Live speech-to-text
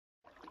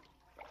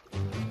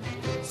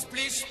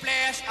Splish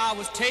splash, I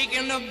was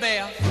taking a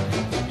bath.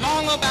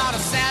 Long about a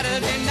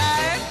Saturday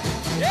night.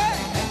 Yeah.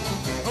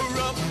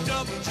 Rubbed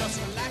up, just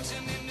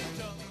relaxing in the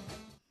tub.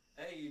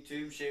 Hey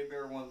YouTube, Shea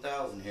Bear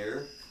 1000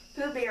 here.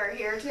 Pooh Bear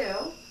here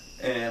too.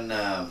 And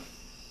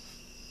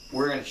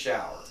we're in a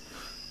shower.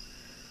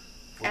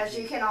 As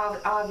you can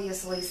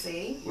obviously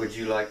see. Would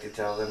you like to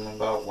tell them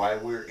about why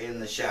we're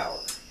in the shower?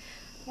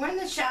 We're in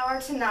the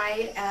shower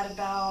tonight at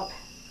about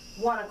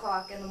 1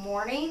 o'clock in the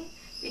morning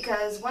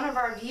because one of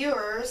our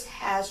viewers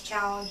has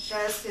challenged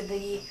us to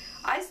the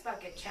Ice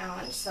Bucket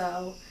Challenge,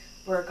 so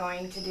we're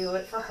going to do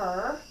it for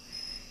her,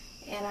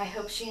 and I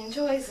hope she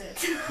enjoys it.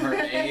 Her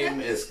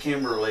name is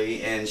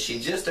Kimberly, and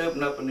she just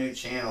opened up a new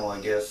channel. I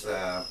guess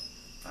I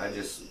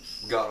just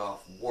got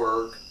off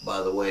work,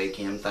 by the way,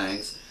 Kim,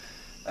 thanks.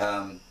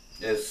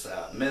 It's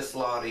Miss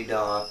Lottie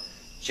Da.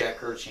 Check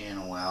her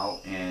channel out,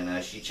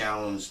 and she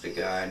challenged a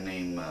guy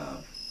named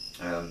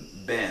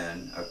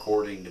Ben.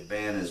 According to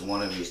Ben, is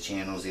one of his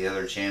channels. The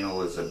other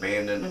channel is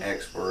Abandoned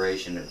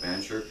Exploration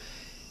Adventure.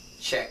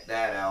 Check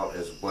that out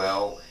as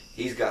well.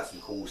 He's got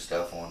some cool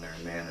stuff on there,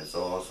 man. It's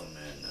awesome.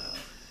 And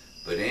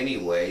but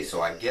anyway,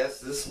 so I guess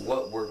this is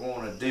what we're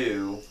going to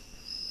do.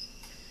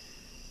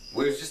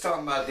 We was just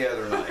talking about the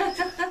other night.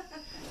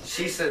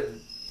 She said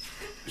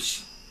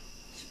she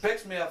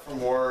picks me up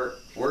from work.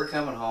 We're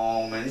coming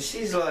home, and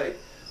she's like,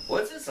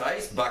 "What's this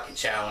ice bucket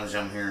challenge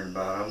I'm hearing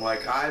about?" I'm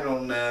like, "I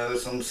don't know,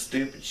 some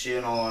stupid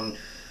shit on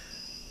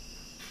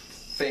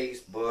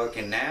Facebook,"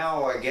 and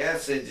now I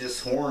guess it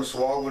just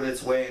hornswoggled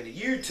its way into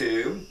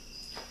YouTube.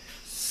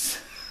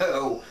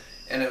 So,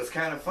 and it was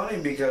kind of funny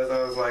because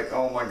I was like,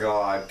 "Oh my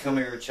God, come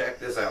here, check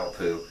this out,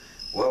 Pooh."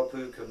 Well,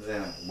 Pooh comes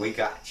in, we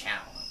got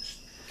challenged.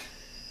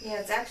 Yeah,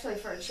 it's actually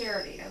for a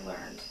charity, I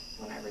learned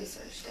when I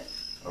researched it.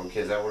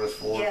 Okay, is that what it's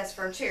for? Yes,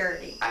 for a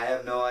charity. I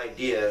have no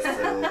idea,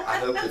 so I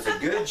hope it's a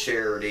good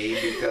charity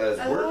because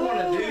we're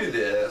going to do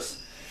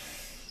this.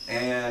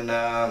 And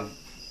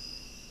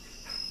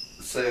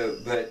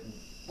but,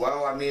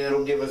 well, I mean,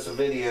 it'll give us a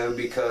video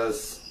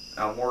because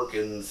I'm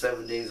working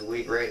 7 days a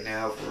week right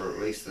now for at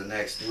least the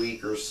next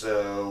week or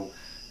so.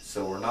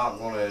 So we're not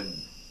going to,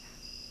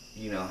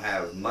 you know,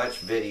 have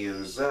much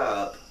videos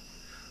up.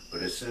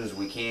 But as soon as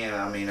we can,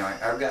 I mean,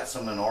 I've got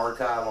some in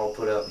archive I'll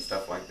put up and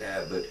stuff like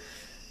that. But,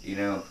 you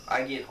know,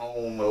 I get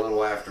home a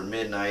little after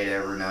midnight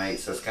every night,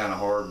 so it's kind of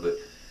hard. But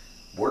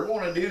we're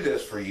going to do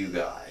this for you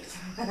guys.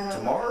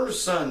 Tomorrow's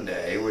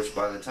Sunday, which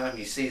by the time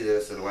you see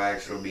this, it'll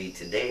actually be,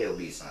 today it'll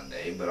be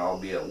Sunday. But I'll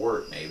be at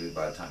work maybe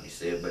by the time you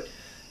see it. But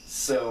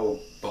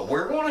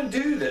we're going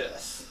to do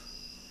this.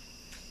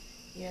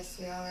 Yes,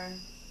 we are.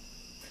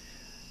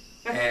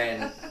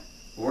 And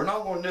we're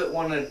not going to do it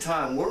one at a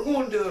time. We're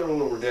going to do it a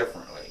little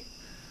differently.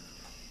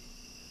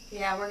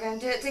 Yeah, we're going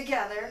to do it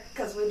together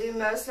because we do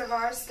most of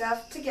our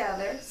stuff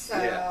together. So.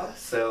 Yeah,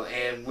 so,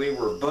 and we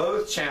were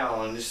both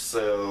challenged,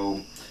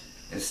 so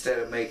instead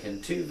of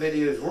making 2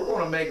 videos, we're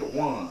going to make it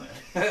 1.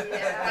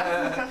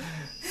 Yeah.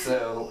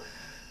 So,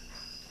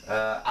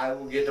 I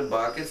will get the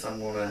buckets. I'm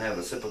going to have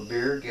a sip of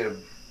beer, get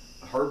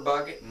her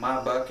bucket,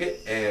 my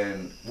bucket,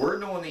 and we're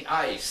doing the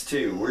ice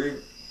too.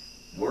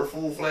 We're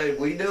full-fledged.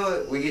 We do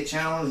it. We get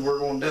challenged. We're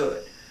going to do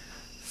it.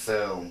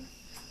 So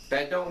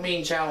that don't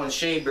mean challenge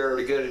Shea Bear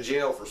to go to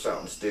jail for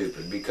something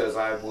stupid, because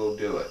I will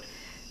do it.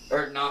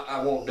 Or not,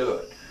 I won't do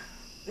it.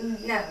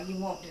 No, you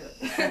won't do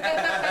it.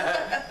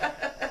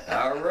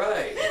 All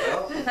right.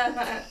 Well,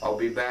 I'll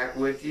be back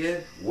with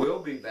you.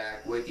 We'll be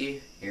back with you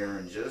here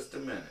in just a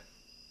minute.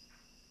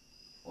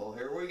 Well,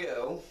 here we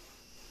go.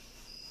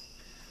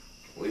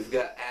 We've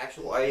got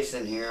actual ice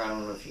in here. I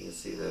don't know if you can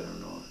see that or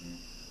not.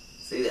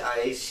 See the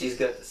ice? She's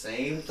got the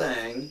same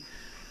thing.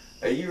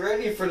 Are you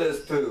ready for this,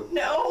 Pooh?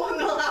 No, I'm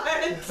not.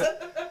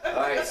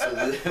 Alright,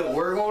 so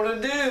we're going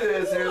to do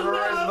this. Here's our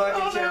ice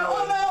bucket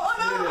challenge.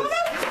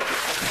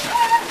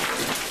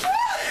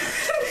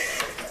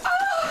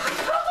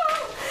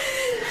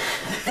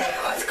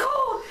 It's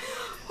cold.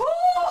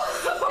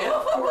 Yeah,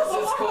 of course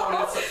it's cold.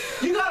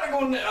 You gotta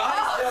go in the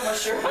ice down my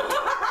shirt.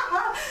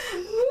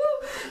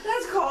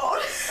 That's cold.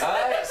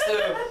 Alright, so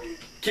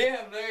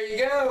Kim, there you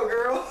go,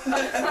 girl.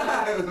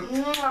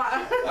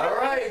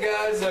 Alright,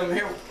 guys,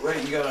 here.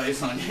 Wait, you got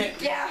ice on you?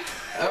 Yeah.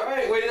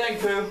 Alright, what do you think,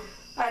 Pooh?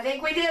 I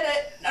think we did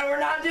it, and we're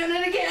not doing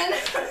it again.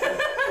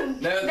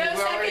 No, we've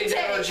already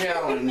done a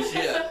challenge.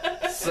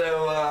 Yeah.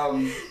 So,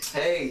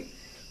 hey.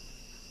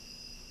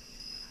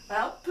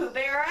 Well, Pooh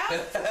Bear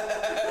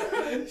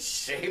out.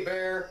 Shea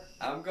Bear,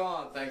 I'm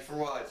gone. Thanks for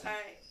watching.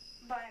 Alright,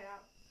 bye now.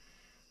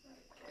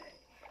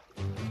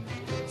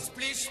 Okay.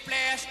 Splish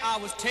splash, I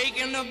was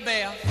taking a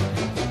bath.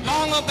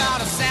 Long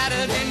about a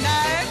Saturday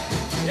night.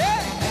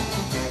 Yeah.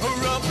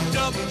 Rubbed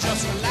up,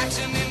 just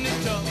relaxing in the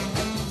tub.